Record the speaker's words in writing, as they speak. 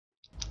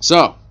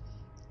So,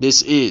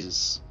 this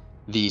is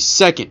the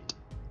second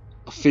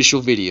official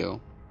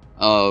video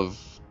of...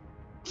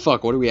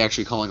 Fuck, what are we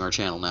actually calling our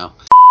channel now?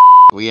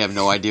 We have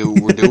no idea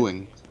what we're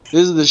doing.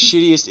 This is the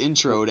shittiest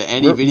intro to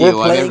any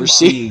video I've ever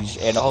seen.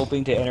 And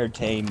hoping to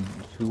entertain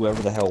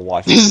whoever the hell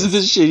watches This is the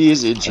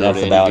shittiest intro to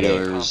any video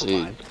I've ever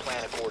seen.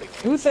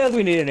 Who says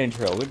we need an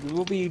intro?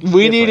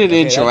 We need an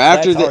intro.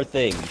 After our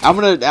thing. I'm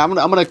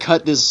gonna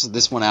cut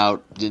this one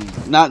out.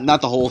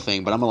 Not the whole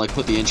thing, but I'm gonna like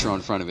put the intro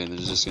in front of it. And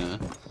it's just gonna,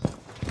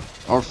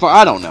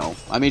 I don't know.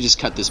 I may just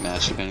cut this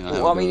match depending on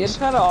how. Well, it I mean, goes. it's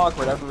kind of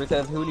awkward. Everyone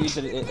says who needs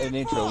an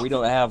intro. We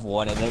don't have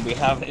one, and then we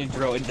have an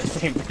intro in the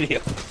same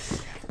video.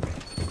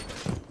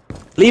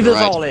 Leave this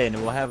all in,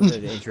 and we'll have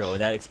an intro,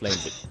 and that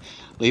explains it.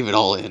 Leave it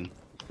all in.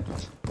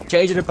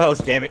 Change it in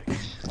post, damn it.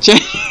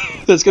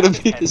 That's gonna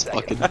be this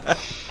fucking.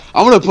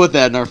 I'm gonna put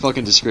that in our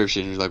fucking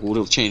description. Like,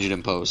 we'll change it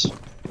in post.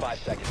 5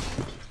 seconds.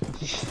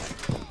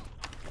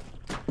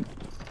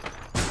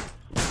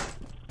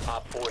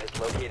 Op 4 has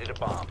located a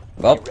bomb.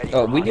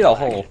 Well, we need a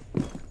hole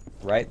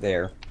right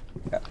there.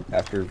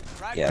 After,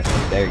 yeah,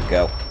 there you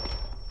go.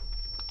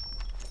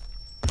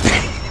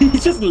 He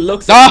just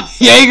looks.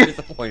 Jaeger.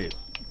 Disappointed.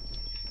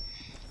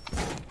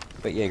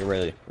 But Jaeger,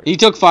 really. He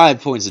took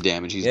 5 points of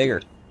damage. He's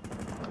Jaeger.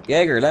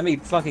 Jaeger, let me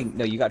fucking...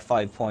 No, you got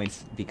 5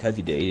 points because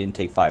you did. You didn't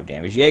take 5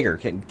 damage. Jaeger,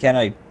 can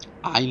I...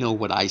 I know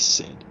what I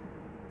said.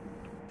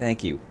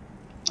 Thank you.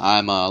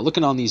 I'm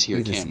looking on these here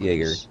Jesus, cameras.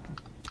 Jaeger.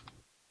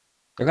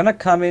 They're gonna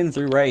come in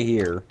through right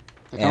here.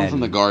 They're coming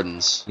from the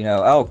gardens. You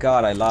know, oh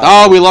god, I lost...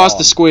 Oh, we lost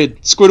the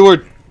squid.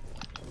 Squidward!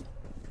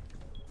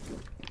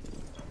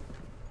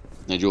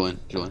 Hey, Julian.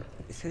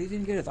 He said he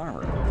didn't get his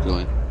armor.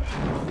 Julian.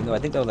 You know, I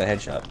think that was a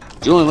headshot.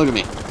 Julian, look at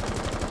me.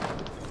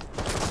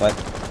 But...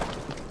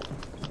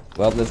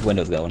 Well, this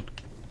window's going.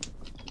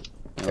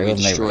 Let me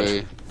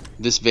destroy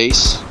this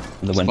vase.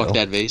 The window. Fuck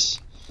that vase.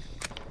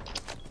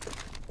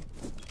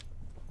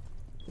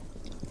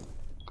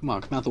 Come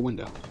on, come out the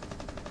window.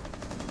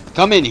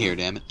 Come in here,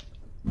 damn it.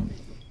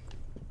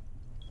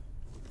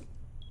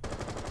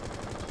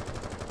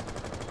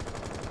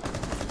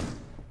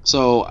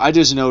 So, I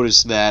just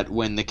noticed that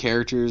when the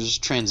characters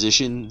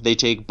transition, they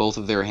take both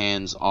of their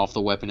hands off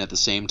the weapon at the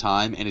same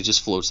time, and it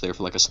just floats there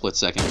for like a split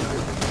second.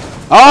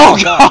 Oh,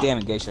 God! Damn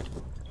it, Geisha.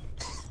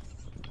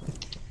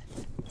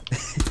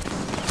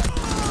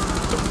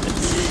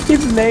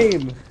 His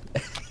name!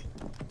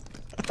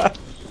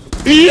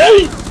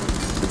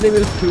 His name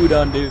is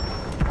Pudon, dude.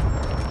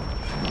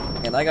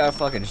 And I got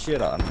fucking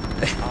shit on. So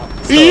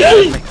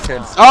that makes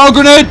sense. Oh,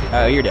 grenade!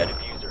 Oh, you're dead.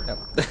 No.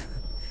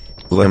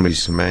 Let me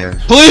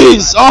smash.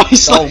 Please! Oh,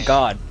 he's Oh,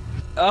 God.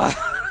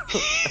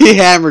 He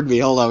hammered me.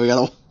 Hold on, we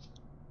gotta...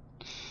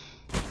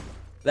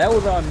 That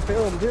was on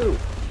film, too.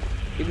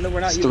 Even though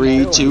we're not using 3,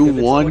 film, 2,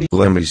 because 1.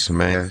 Let me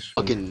smash.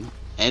 Fucking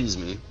ends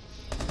me.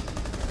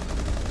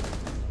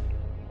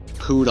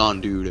 Pudon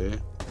dude, eh?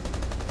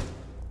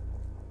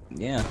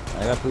 Yeah,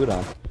 I got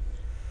Pudon.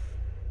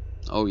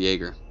 Oh,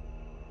 Jaeger.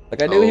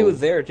 Like, I knew he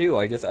was there, too.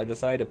 I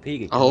decided to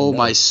peek. Oh,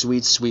 my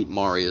sweet, sweet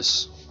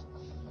Marius.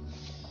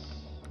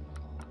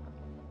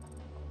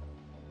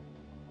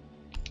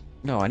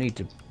 No, I need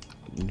to...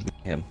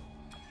 him.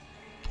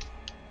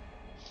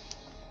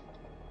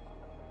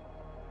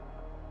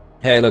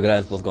 Hey, look at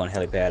us both going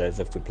helipad as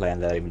if we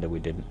planned that, even though we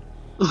didn't.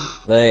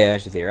 Hey,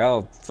 Ash is here.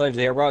 Oh, Sledge is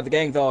here. Bro, the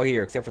gang's all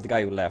here, except for the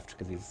guy who left,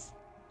 because he's...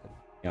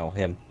 You know,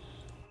 him.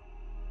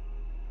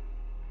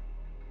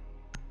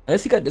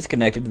 Unless he got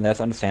disconnected, and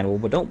that's understandable,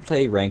 but don't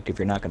play ranked if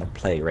you're not going to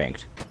play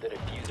ranked. The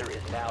diffuser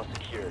is now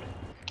secured.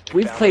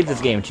 We've played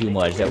this game too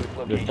much.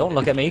 Don't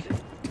look at me.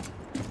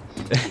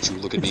 Don't you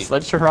look at me.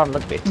 Let's turn around and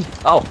look at me.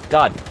 Oh,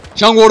 God.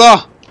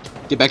 Chungwoda!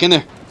 Get back in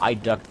there. I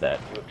ducked that.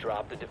 You have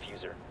dropped the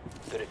diffuser.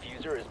 The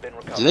diffuser has been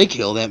recovered. Did they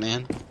kill that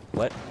man?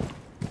 What?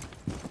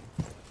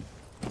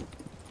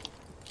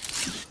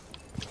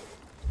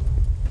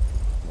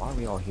 Why are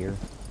we all here?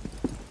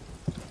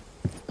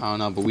 I don't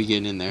know, but we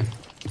getting in there.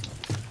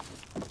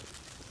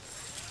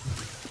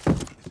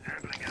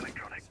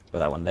 Put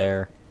that one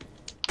there.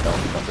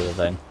 Don't do the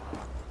thing.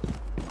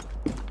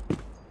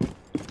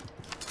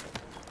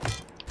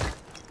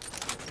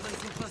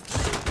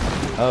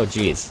 Oh,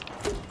 jeez.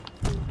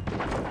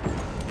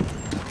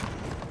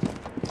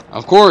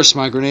 Of course,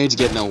 my grenades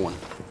get no one.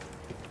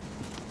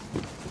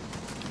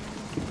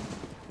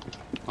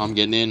 I'm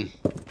getting in.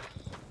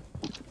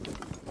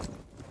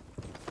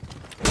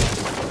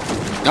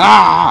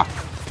 Ah!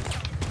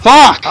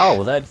 Fuck!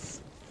 Oh,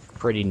 that's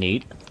pretty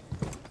neat.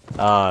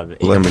 Let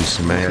me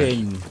smash. You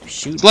can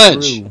shoot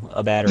Sledge. through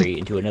a battery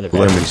into another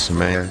battery. Let me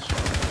smash.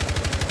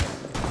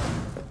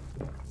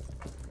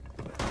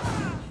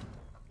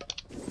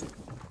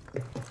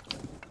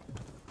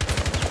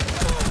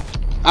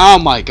 Oh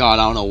my god,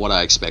 I don't know what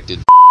I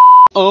expected.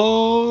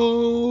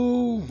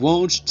 Oh,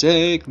 won't you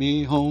take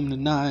me home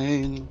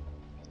tonight?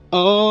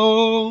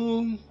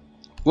 Oh,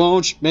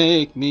 won't you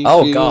make me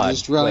feel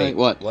just right?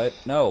 Wait, what?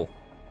 No.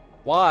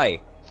 Why?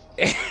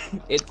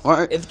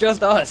 It's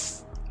just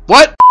us.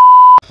 What?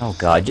 Oh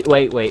god,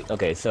 wait,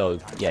 okay, so,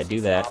 yeah,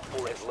 do that. Op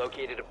 4 has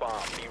located a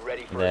bomb. Be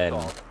ready for Then...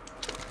 assault.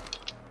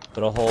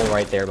 Put a hole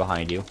right there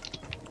behind you.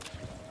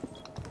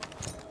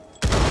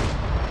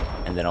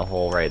 And then a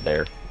hole right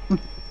there.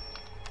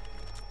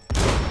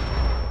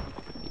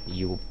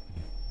 You...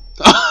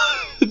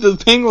 The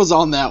ping was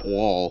on that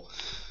wall.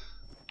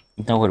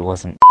 No, it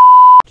wasn't.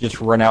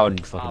 Just run out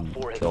and fucking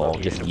kill.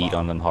 Just yeet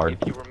on them hard.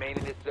 If you remain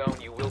in this zone,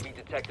 you will be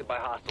detected by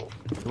hostiles.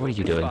 What are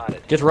you doing?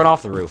 Spotted. Just run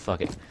off the roof,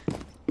 fuck it.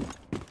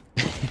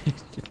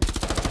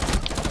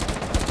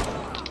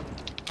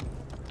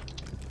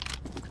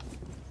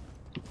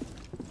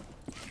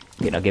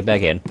 Okay, now get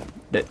back in.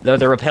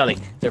 They're repelling.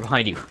 They're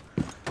behind you.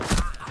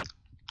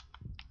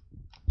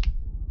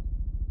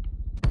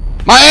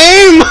 My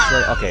aim!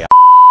 Okay.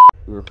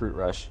 Recruit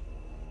rush.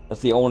 That's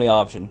the only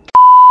option.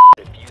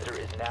 Diffuser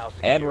is now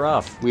secured. And we're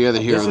off. We are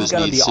the hero of This is this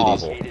gonna neat be city.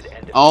 awful.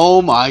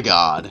 Oh my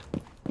god.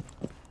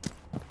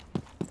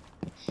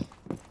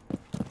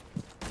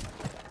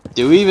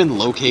 Do we even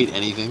locate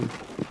anything?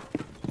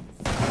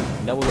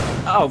 No,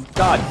 oh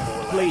god,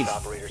 please.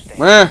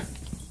 Where?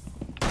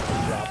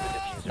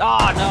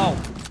 Ah,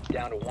 no!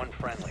 Down to one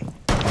friendly.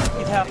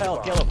 He's half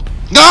health, kill him.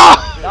 No!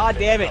 God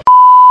damn it!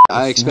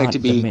 I expect not to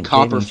the be Mint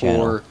copper Gaming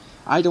channel. 4.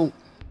 I don't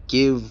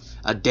give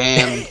a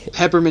damn.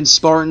 PepperMint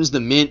Spartans, the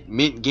Mint,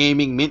 Mint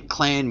Gaming, Mint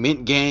Clan,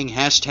 Mint Gang,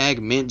 hashtag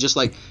Mint, just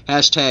like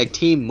hashtag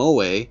Team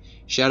Moe.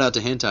 Shout out to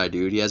Hentai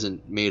Dude. He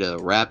hasn't made a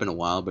rap in a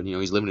while, but you know,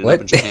 he's living it What?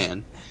 up in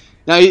Japan.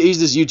 Now, he's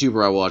this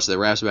YouTuber I watch that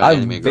raps about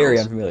anime I'm very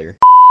girls. unfamiliar.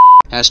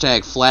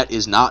 Hashtag flat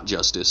is not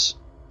justice.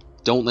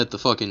 Don't let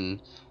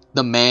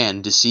the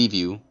man deceive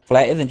you.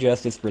 Flat isn't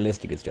justice,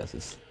 realistic is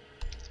justice.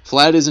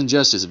 Flat is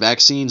injustice.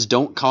 Vaccines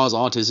don't cause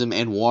autism,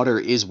 and water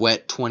is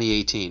wet.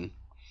 2018.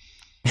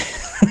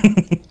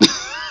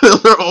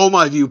 Those are all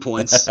my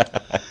viewpoints.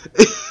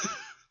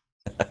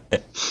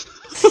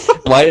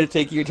 Why did it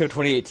take you until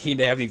 2018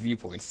 to have these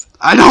viewpoints?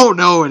 I don't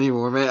know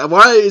anymore, man.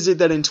 Why is it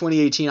that in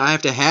 2018 I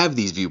have to have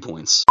these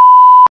viewpoints?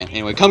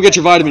 Anyway, come get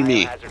your vitamin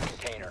me.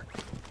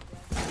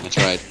 That's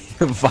right.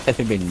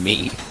 Vitamin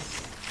me.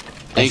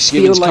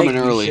 Thanksgiving's I feel like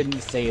coming early. You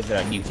shouldn't say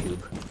that on YouTube.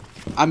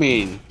 I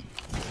mean,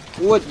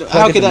 what?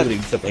 How could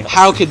that?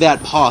 How could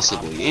that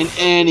possibly, in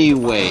any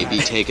way, be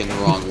taken the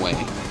wrong way?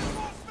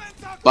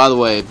 By the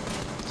way,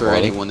 for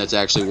anyone that's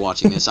actually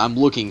watching this, I'm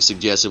looking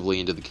suggestively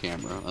into the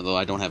camera, although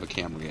I don't have a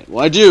camera yet.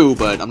 Well, I do,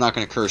 but I'm not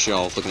gonna curse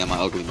y'all looking at my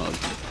ugly mug.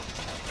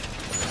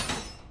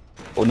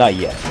 Well, not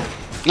yet.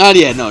 Not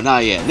yet, no,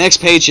 not yet. Next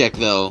paycheck,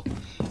 though.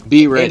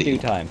 Be In ready. due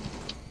time.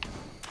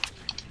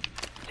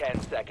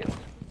 10 seconds.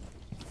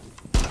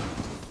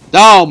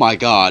 Oh my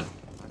god.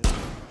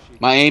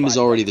 My aim is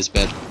already this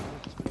bad.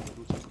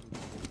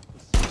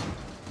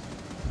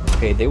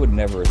 Okay, they would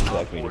never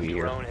expect me to be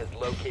here. Drone has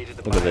located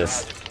the Look at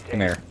this. biohazard Come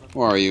here.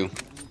 Where are you?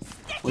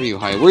 Where are you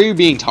hiding? Where are you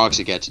being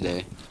toxic at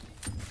today?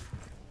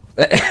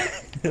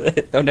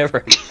 Don't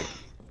ever.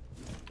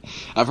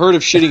 I've heard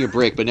of shitting a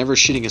brick, but never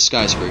shitting a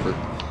skyscraper.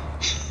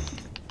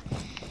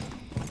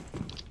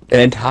 An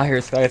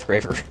entire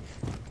skyscraper.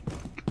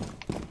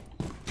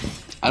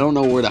 I don't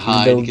know where to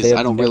hide because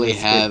I don't really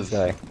have.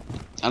 Guy.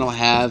 I don't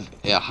have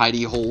a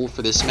hidey hole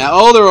for this map.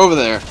 Oh, they're over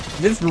there.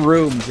 This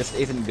room just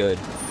isn't good.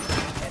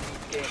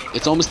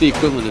 It's almost the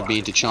equivalent of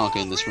being Tachanka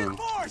in this room.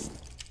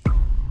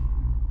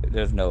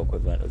 There's no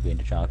equivalent of being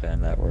Tachanka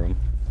in that room.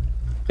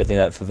 Good thing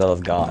that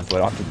Favela's gone, so I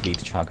don't have to be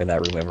Tachanka in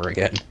that room ever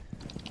again.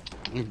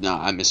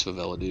 Nah, I miss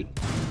Favela, dude.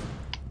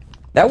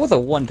 That was a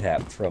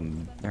one-tap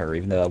from her,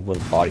 even though I was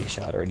body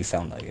shot or you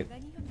sound like it.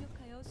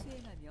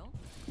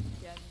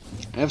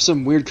 I have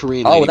some weird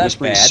Korean Oh, lady that's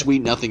whispering bad.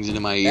 sweet nothings into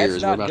my That's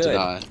ears. We're not about good. to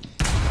die.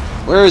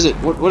 Where is it?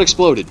 What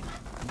exploded?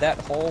 That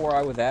hole where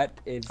I was at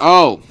is...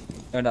 Oh!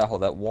 No, not a hole,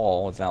 that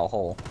wall is now a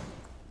hole.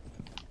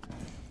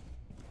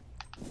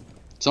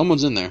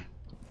 Someone's in there.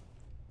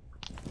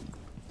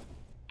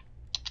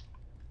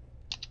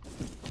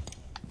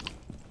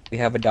 We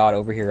have a dot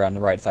over here on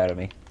the right side of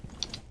me.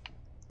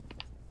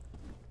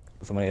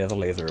 Somebody has a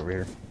laser over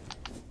here.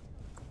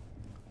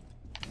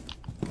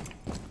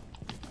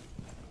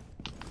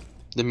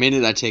 The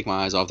minute I take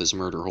my eyes off this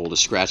murder hole to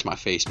scratch my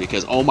face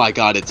because, oh my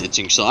god, it's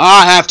itching so...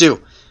 Ah, I have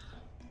to!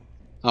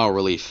 Oh,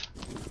 relief.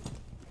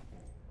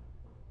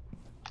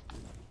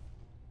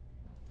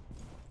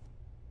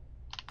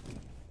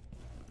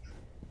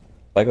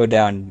 If I go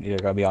down, you're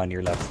gonna be on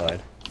your left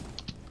side.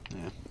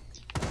 Yeah.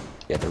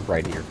 Yeah, they're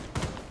right here.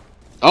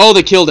 Oh,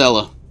 they killed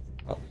Ella.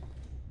 Oh,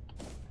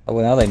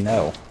 well, now they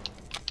know.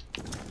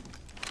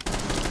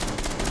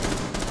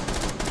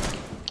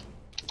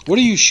 What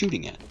are you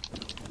shooting at?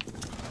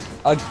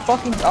 A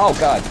fucking... Oh,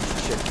 God.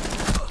 Shit.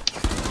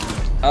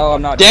 Oh,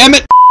 I'm not... Damn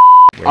it!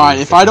 Alright,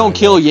 if I don't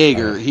kill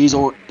Jaeger, Alright. he's...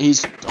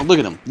 Oh, look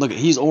at him. Look at...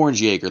 He's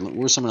orange Jaeger.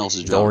 Where's someone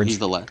else's drone? orange. He's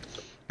the left.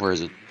 Where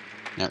is it?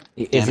 There.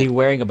 Is Damn he it.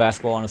 wearing a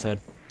basketball on his head?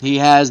 He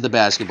has the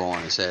basketball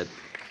on his head.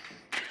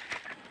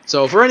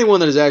 So, for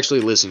anyone that is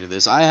actually listening to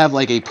this, I have,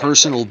 like, a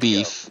personal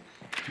beef,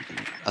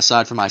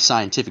 aside from my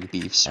scientific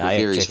beefs with I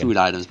ate various chicken. food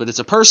items, but it's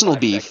a personal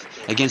beef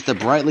against the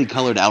brightly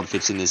colored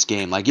outfits in this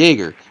game. Like,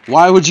 Jaeger,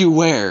 why would you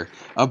wear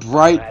a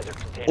bright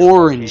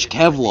orange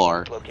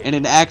Kevlar in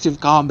an active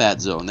combat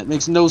zone? That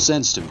makes no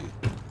sense to me.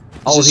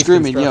 Oh, just he's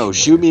screaming, yo, construction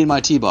shoot me in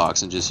my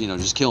T-box and just, you know,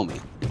 just kill me.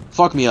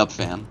 Fuck me up,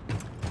 fam.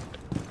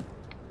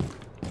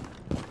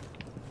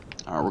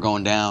 Alright, we're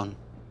going down.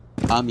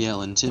 I'm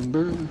yelling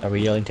timber. Are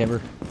we yelling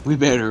timber? We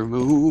better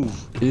move.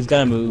 Who's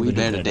gonna move? We and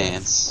who's better gonna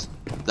dance.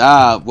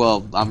 Ah,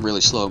 well, I'm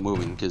really slow at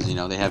moving because, you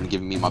know, they haven't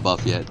given me my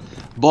buff yet.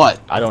 But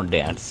I don't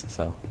dance,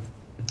 so.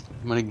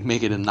 I'm going to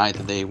make it a night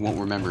that they won't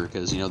remember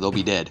because, you know, they'll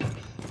be dead.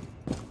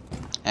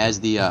 As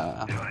the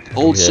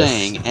old Yes,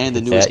 saying and the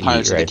it's newest that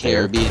Pirates yeet of the right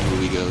there. Caribbean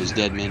movie goes,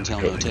 dead men tell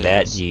no tales.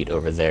 That yeet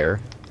over there.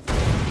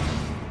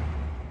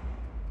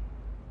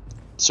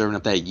 Serving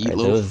up that yeet Right,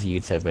 loaf. those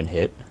yeets have been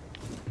hit.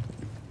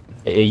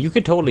 You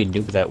could totally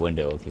nuke that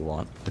window if you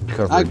want.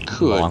 I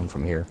could. Long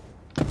from here.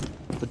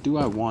 But do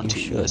I want to?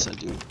 You should. Yes, I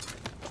do.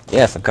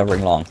 Yes, I'm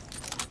covering long.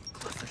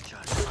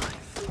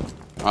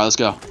 Alright, let's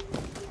go.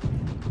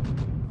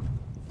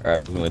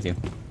 Alright, I'm with you.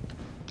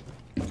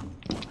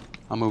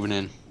 I'm moving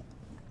in.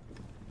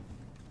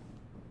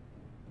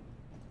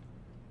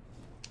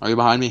 Are you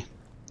behind me?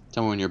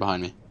 Tell me when you're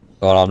behind me.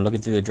 Well, I'm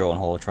looking through the drone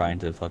hole trying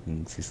to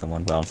fucking see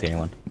someone, but I don't see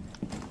anyone.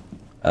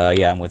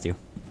 Yeah, I'm with you.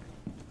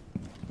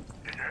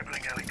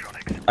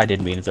 I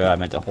didn't mean to, I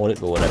meant to hold it,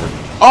 but whatever.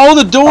 Oh,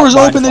 the door's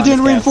Fine, open! They fine, didn't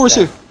stab, reinforce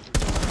stab. it!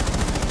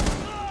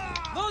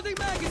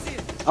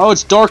 Oh,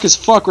 it's dark as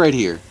fuck right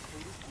here.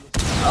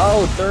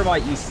 Oh,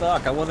 Thermite, you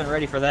suck. I wasn't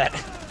ready for that.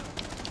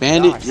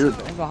 Bandit, Gosh, you're...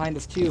 I'm behind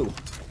us too.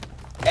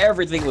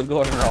 Everything was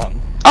going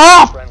wrong.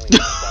 Ah! Friendly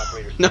last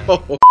operator standing.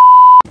 No.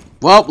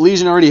 Well,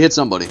 Legion already hit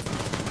somebody.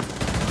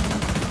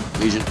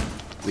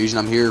 Legion,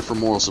 I'm here for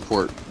moral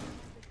support.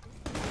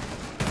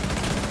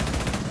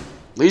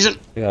 Legion!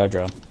 We got a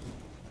drone.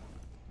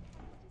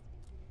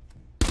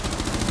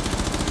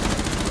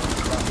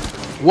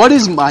 What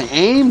is my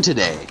aim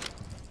today?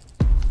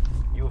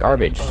 You have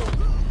been Garbage. exposed.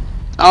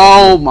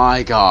 Oh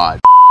my god.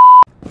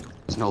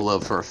 There's no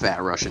love for a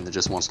fat Russian that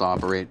just wants to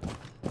operate.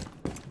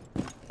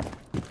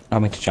 I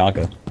mean,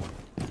 Tachanka.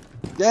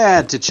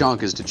 Yeah,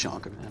 Tachanka's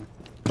Tachanka, man.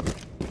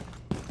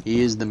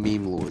 He is the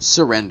meme lord.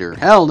 Surrender.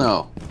 Hell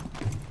no.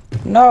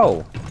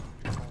 No!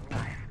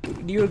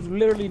 You have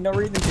literally no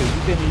reason to.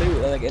 You can lose,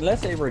 like,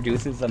 unless it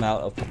reduces the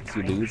amount of points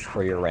you lose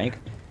for your rank.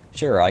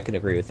 Sure, I could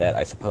agree with that,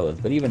 I suppose.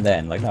 But even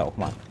then, like, no,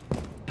 come on.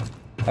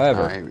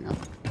 However, Alright, here we go.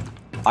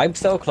 I'm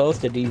so close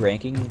to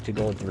D-ranking to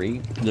gold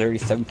 3, literally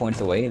 7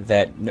 points away,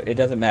 that it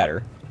doesn't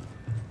matter.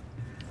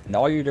 And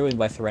all you're doing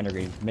by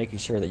surrendering is making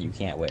sure that you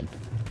can't win.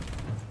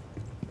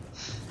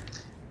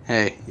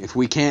 Hey, if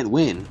we can't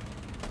win,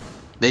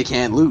 they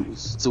can't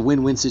lose. It's a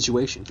win-win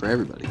situation for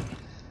everybody.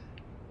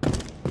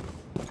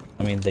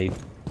 I mean,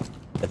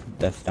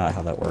 that's not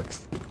how that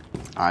works.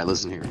 Alright,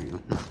 listen here.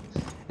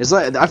 It's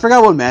like, I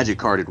forgot what magic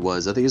card it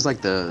was. I think it's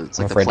like the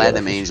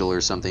Platinum Angel or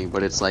something,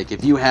 but it's like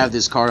if you have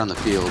this card on the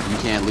field, you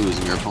can't lose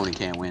and your opponent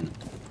can't win.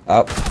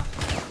 Oh.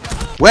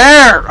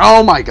 Where?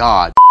 Oh my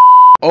god.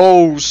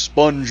 Oh,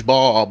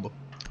 SpongeBob.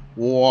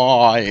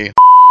 Why?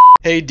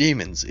 Hey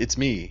demons, it's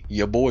me,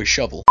 your boy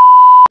Shovel.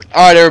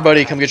 Alright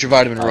everybody, come get your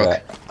vitamin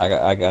rook.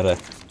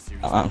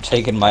 I'm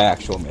taking my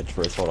actual mid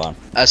first, hold on.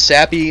 A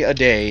sappy a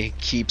day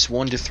keeps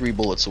 1 to 3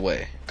 bullets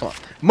away. Come on.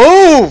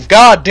 Move!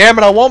 God damn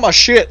it, I want my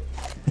shit!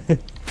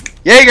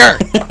 Jaeger!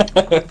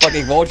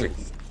 Fucking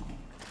vultures.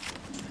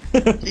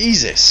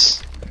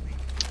 Jesus.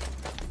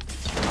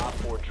 Op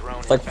 4 drone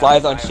It's like has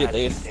flies found on shit,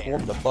 they just biohazard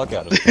swarm the fuck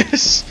out of it.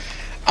 This,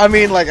 I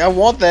mean, like, I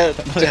want that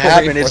to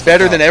happen. It's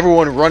better than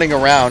everyone running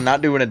around,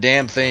 not doing a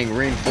damn thing,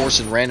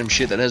 reinforcing random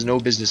shit that has no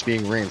business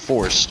being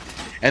reinforced,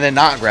 and then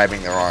not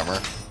grabbing their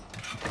armor.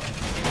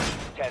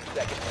 10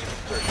 seconds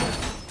to insertion.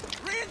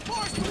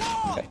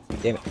 Okay,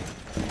 damn it.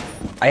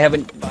 I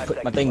haven't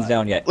put my things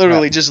down yet.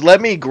 Literally, just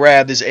let me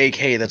grab this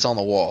AK that's on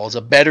the wall. It's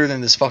better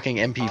than this fucking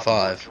Op 4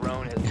 MP5.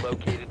 drone has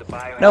located the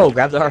biohazard No,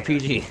 grab the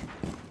container. RPG.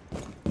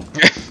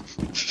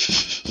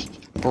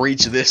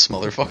 Breach this,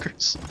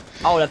 motherfuckers.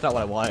 Oh, that's not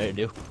what I wanted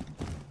to do.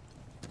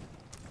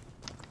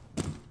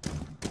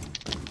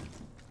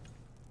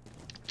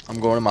 I'm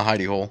going in my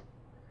hidey hole.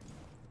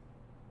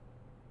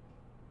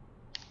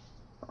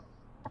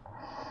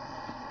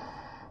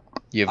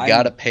 You've I'm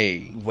got to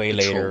pay. Way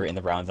patrol. later in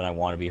the round than I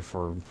want to be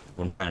for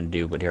what I'm trying to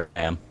do, but here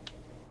I am.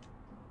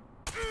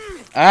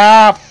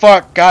 Ah,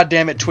 fuck. God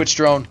damn it, Twitch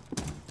drone.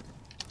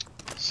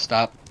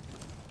 Stop.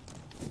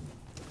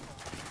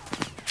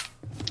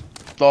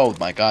 Oh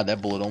my god,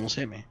 that bullet almost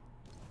hit me.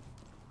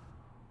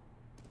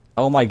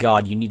 Oh my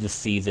god, you need to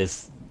see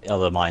this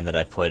other mine that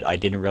I put. I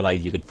didn't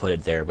realize you could put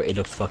it there, but it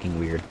looks fucking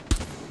weird.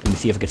 Let me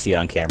see if I can see it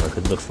on camera,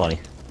 because it looks funny.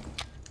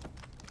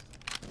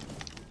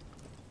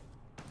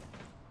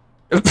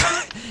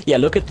 Yeah,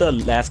 look at the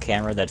last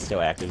camera that's still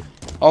active.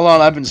 Hold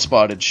on, I've been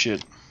spotted.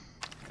 Shit.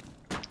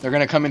 They're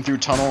gonna come in through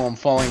tunnel. I'm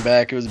falling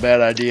back. It was a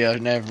bad idea. I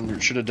never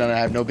should have done it. I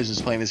have no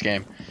business playing this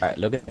game. Alright,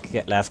 look at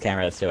the last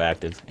camera that's still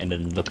active, and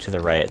then look to the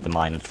right at the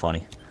mine. It's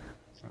funny.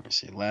 Let me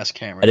see. Last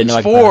camera. I didn't know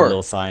I There's could put a four.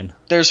 little sign.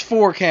 There's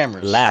 4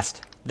 cameras. The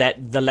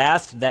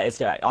last that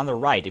is on the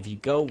right. If you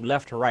go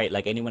left to right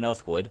like anyone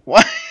else would,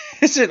 What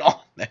is it on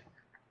there?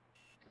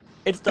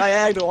 it's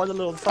diagonal on the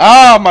little sign.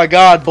 Oh my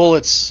god,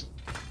 bullets.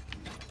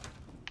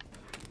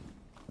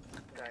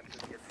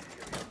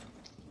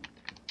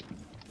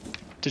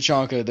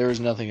 Tachanka, there is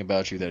nothing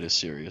about you that is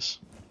serious.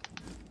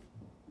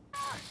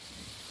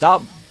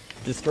 Stop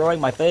destroying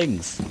my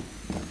things.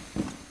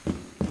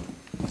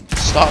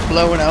 Stop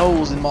blowing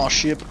holes in my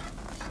ship.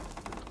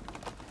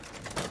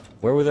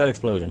 Where was that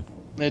explosion?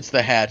 It's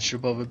the hatch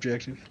above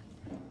objective.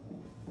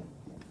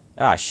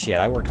 Ah, shit,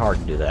 I worked hard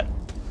to do that.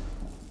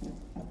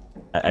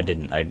 I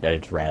didn't. I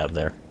just ran up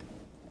there.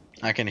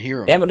 I can hear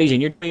him. Damn it, Legion,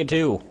 you're doing it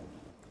too.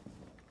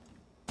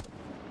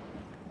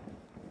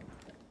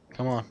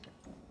 Come on.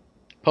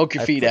 Poke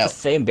your feet I put out. the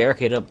same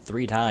barricade up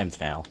 3 times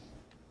now.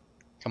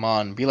 Come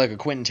on. Be like a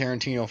Quentin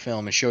Tarantino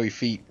film and show your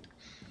feet.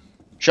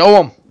 Show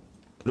them!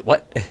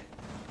 What?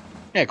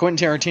 Yeah,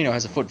 Quentin Tarantino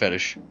has a foot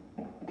fetish.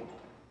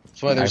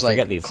 That's why there's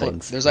like these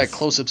things. there's like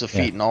close-ups of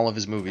feet in all of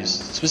his movies.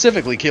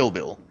 Specifically Kill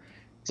Bill.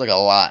 It's like a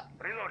lot.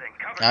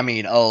 I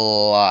mean, a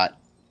lot.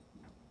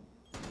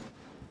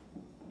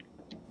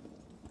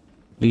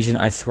 Legion,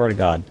 I swear to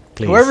God,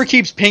 please. Whoever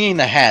keeps pinging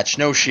the hatch,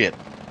 no shit.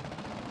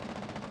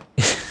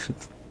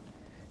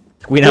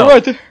 We know. They're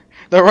right there.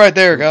 They're right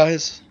there,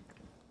 guys.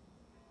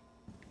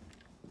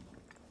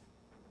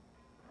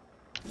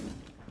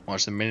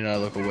 Watch the minute I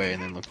look away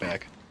and then look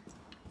back.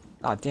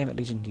 Ah, damn it,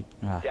 Legion.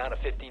 Down to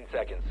 15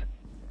 seconds.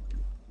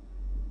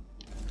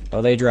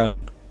 Oh, they drone.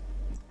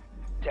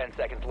 10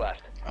 seconds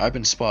left. I've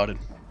been spotted.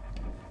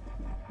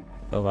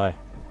 Oh, bye.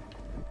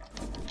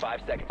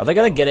 5 seconds. Are they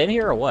gonna get in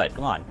here or what?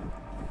 Come on.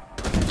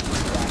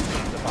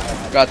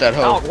 Got that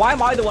hoe. Oh, why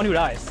am I the one who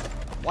dies?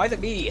 Why is it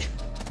me?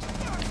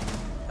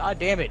 God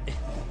damn it.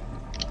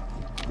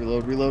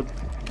 Reload, reload.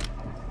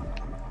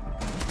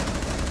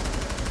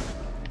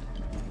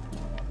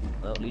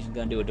 Well, Legion's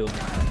gonna do it to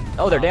him.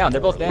 Oh, they're down.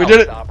 They're both down. We did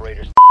it.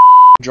 Operators.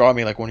 Draw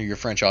me like one of your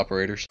French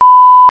operators.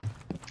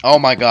 Oh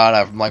my god,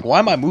 I'm like, why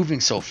am I moving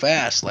so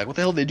fast? Like, what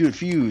the hell did they do at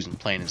Fuse? And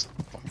playing his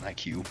fucking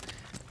IQ.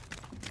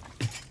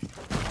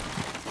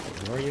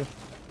 Where are you?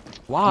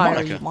 Why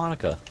Monica. are you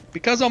Monica?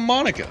 Because I'm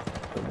Monica.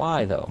 But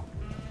why, though?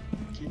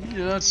 You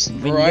know, it's I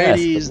mean,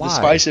 variety yes, is but the why?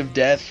 spice of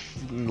death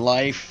and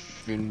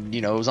life. And,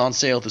 you know, it was on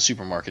sale at the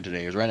supermarket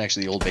today. It was right next to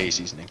the Old Bay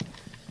seasoning.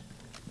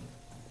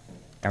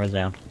 Camera's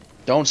down.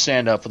 Don't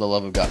stand up for the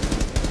love of God.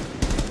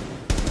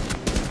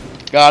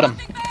 Got him.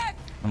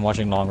 I'm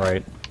watching long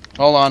right.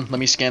 Hold on, let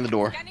me scan the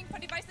door. Scanning for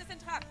devices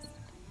and traps.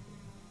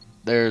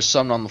 There's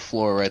something on the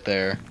floor right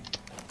there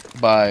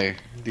by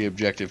the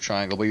objective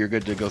triangle, but you're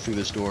good to go through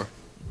this door.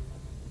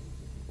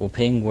 We'll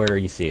ping where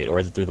you see it, or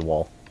is it through the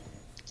wall?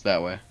 It's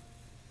that way.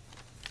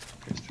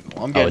 It's through the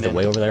wall. I'm Oh, getting is it in.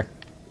 way over there?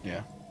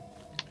 Yeah.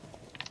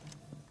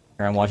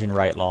 Here, I'm watching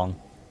right long.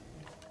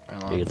 Right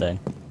Do on. your thing.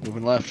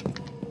 Moving left.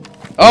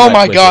 Oh Right,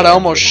 my quick, god, I yeah,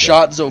 almost yeah.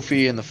 shot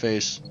Zofia in the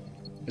face.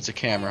 It's a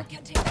camera.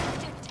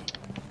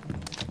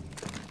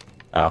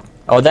 Oh.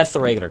 Oh, that's the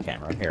regular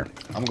camera. Here.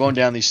 I'm going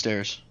down these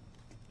stairs.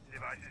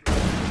 I'm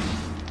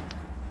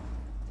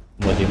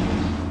with you. Got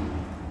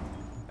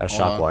a Hold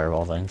shock on. wire of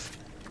all things.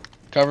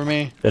 Cover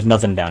me. There's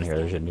nothing down here.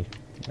 There shouldn't be.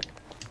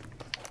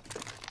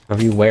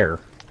 Cover you where?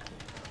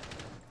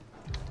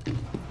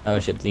 Oh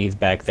shit, he's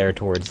back there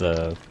towards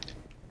the,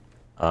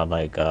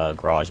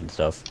 garage and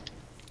stuff.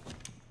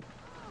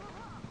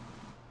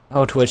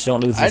 Oh, Twitch,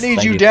 don't lose this. I need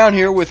Thank you down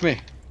here with me.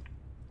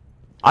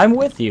 I'm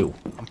with you.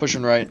 I'm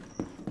pushing right.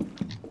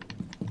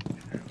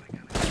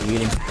 You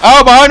eating?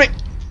 Oh, behind me!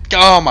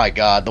 Oh my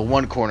god, the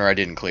one corner I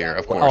didn't clear,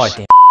 of Oh, I course.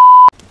 can't.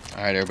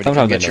 Alright, everybody,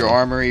 Sometimes get I your don't.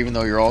 armor, even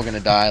though you're all gonna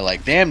die,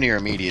 like, damn near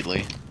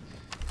immediately.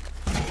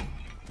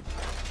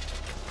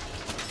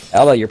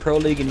 Ella, you're pro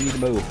league and you need to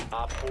move.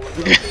 Op 4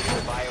 located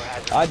the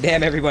biohazard. God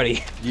damn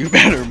everybody. You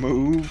better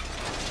move.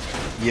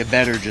 You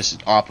better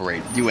just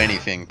operate. Do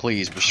anything,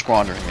 please. We're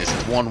squandering this.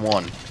 It's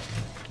 1-1.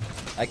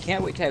 I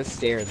can't wait to have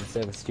stairs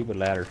instead of a stupid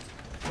ladder.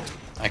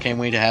 I can't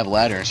wait to have a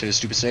ladder instead of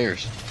stupid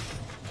stairs.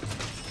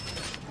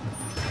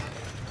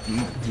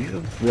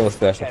 You're real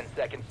special. 10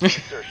 seconds to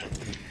insertion.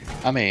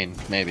 I mean,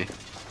 maybe.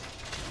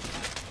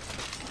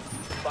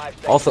 5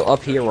 seconds. Also,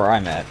 up here where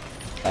I'm at,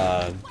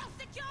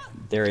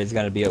 there is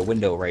going to be a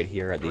window right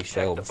here at these Protect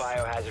shelves. the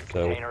biohazard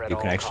So container at you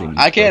all can actually...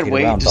 costs. I can't rotate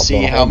wait around to without see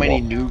blowing a how hole in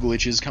many the wall. new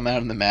glitches come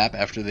out in the map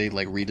after they,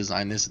 like,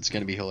 redesign this. It's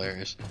gonna be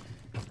hilarious.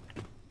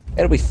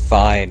 It'll be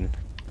fine.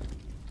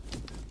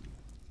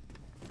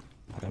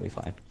 It'll be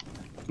fine.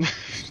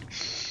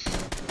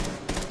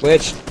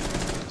 Which,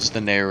 Just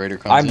the narrator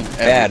comes I'm in.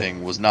 bad.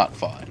 Everything was not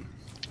fine.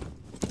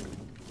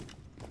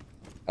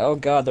 oh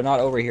god, they're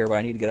not over here, but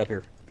I need to get up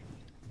here.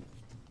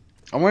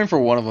 I'm waiting for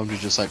one of them to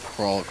just, like,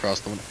 crawl across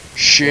the window.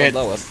 Shit!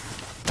 Below us.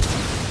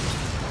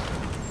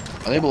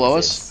 Are they below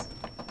us?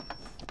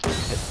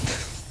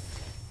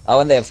 Oh,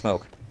 and they have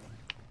smoke.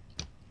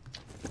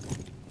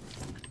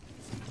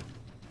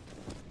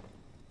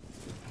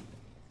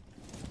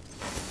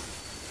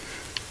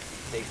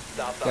 They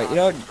stopped the Wait, you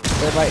know,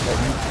 there might...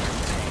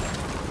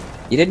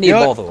 You didn't need You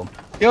know both of them.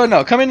 Yo,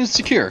 no, come in and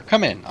secure.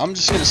 Come in. I'm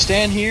just gonna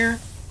stand here,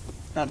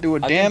 not do a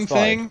I damn can slide.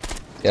 thing.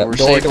 Yeah, we're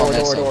door, safe door, on that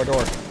door, side. door,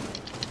 door.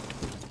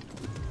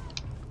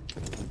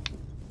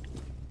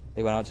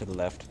 They went out to the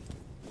left.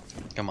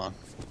 Come on.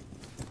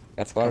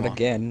 Got spotted Come on.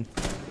 again.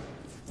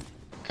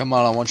 Come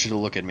on, I want you to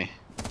look at me.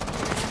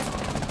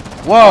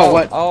 Whoa, Oh,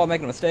 what? Oh, I'm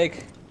making a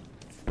mistake.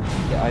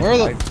 Yeah, Where are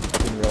the- I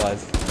didn't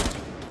realize.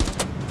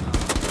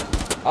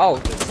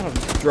 Oh, son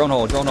of drone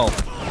hole, drone hole.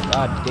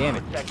 God damn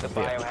it. Protect the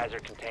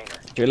biohazard container.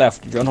 To your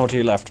left, drone hole to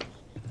your left.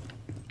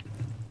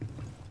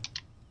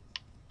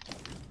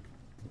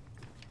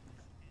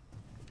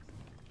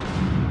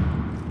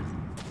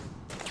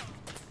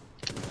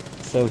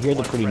 So here's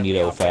a pretty Friendly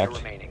neato operator fact.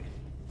 remaining.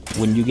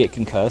 When you get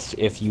concussed,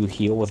 if you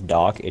heal with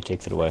Doc, it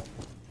takes it away.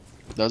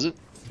 Does it?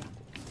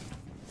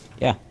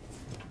 Yeah.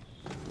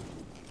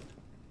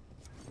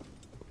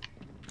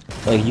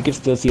 Like, you can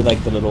still see,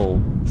 like, the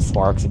little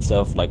sparks and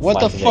stuff, like, What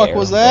the fly through fuck air,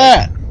 was but-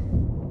 that?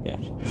 Yeah.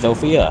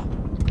 Sophia.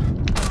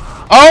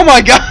 Oh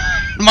my god!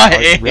 My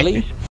aim.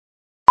 Really?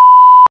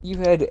 You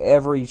had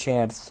every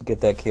chance to get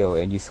that kill,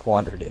 and you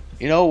squandered it.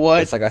 You know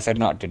what? It's like I said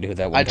not to do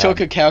that one I took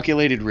a time.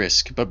 calculated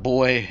risk, but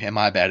boy, am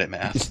I bad at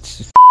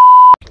math.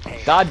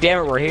 God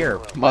damn it, we're here.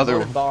 Mother- I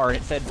wrote bar and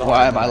it said bar.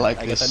 Why am I like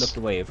I guess I this? looked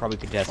away. It probably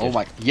contested. Oh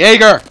my...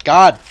 Jaeger!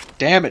 God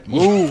damn it,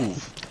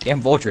 move!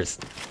 Damn vultures.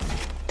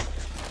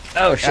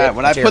 Oh shit. God,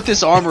 when I What's put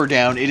this armor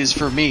down, it is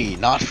for me,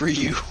 not for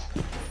you.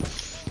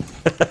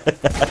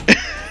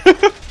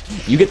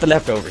 You get the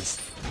leftovers.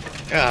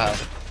 God.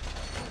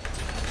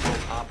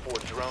 Op 4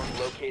 drone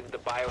located the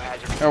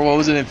biohazard. Or what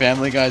was it in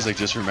Family Guys? Like,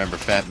 just remember,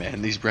 fat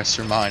man, these breasts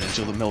are mine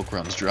until the milk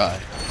runs dry.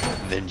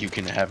 Then you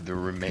can have the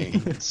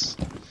remains.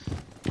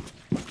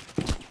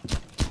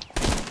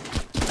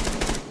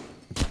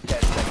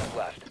 10 seconds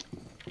left.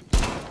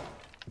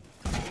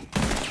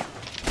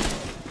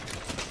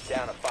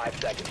 Down to 5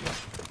 seconds.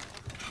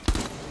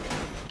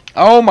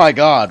 Oh my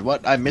god,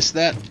 what? I missed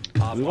that?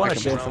 Op We wanna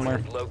 4 share drone somewhere.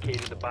 has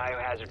located the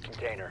biohazard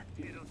container.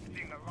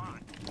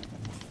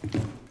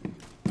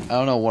 I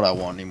don't know what I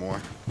want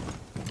anymore.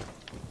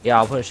 Yeah,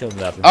 I'll put a shield in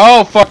the bathroom.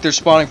 Oh fuck, they're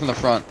spawning from the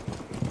front.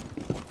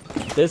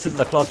 This is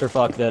the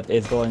clusterfuck that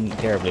is going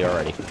terribly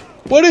already.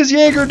 What is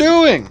Jaeger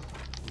doing?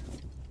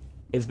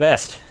 His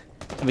best.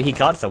 I mean, he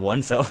caught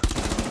someone, so...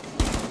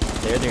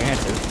 There's your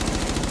answer.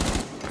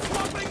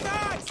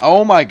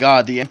 Oh my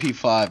god, the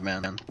MP5,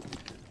 man.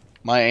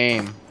 My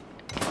aim.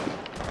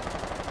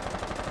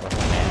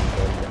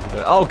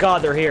 Oh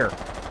god, they're here.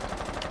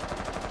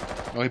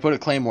 Oh, he put a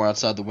claymore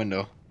outside the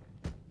window.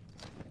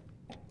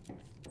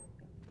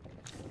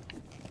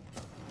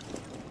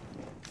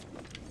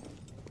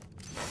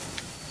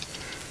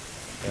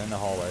 They're in the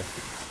hallway.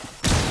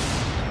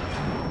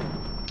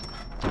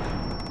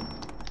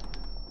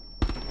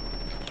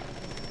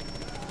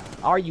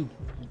 Are you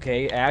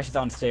okay? Ash is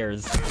on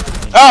stairs.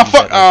 Oh He's fuck!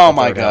 at, like, Oh the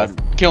my third god. house.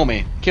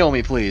 Kill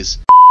me, please.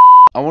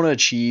 I want to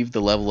achieve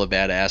the level of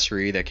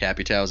badassery that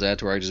Capitão's at,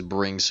 to where I just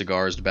bring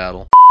cigars to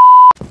battle.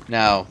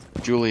 Now,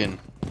 Julian,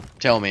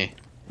 tell me,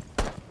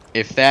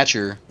 if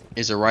Thatcher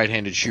is a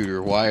right-handed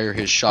shooter, why are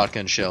his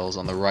shotgun shells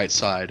on the right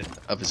side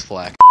of his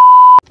flak?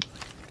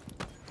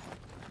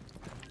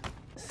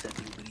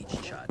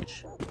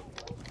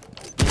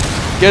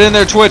 Get in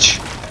there, Twitch!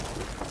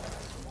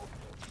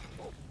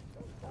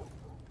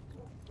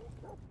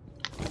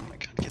 Oh my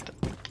god, get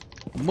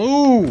the...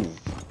 Move!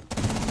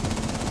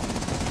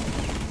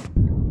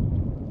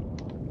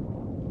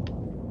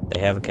 They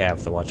have a cap,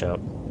 so watch out.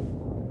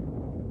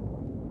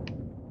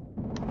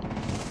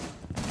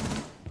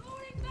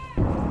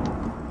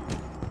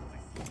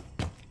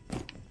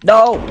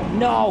 No!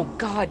 No!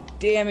 God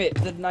damn it!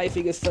 The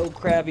knifing is so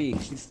crabby.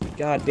 She's...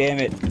 God damn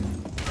it.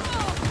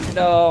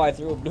 No, I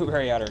threw a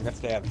blueberry at her. Got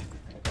stabbed.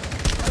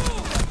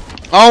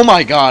 Oh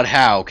my god,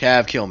 how?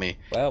 Cav, kill me.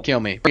 Well, Kill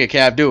me. Bring it,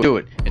 Cav, do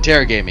it.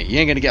 Interrogate me. You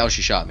ain't gonna get... Oh,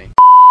 she shot me.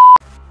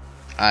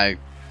 I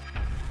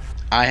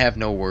have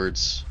no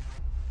words.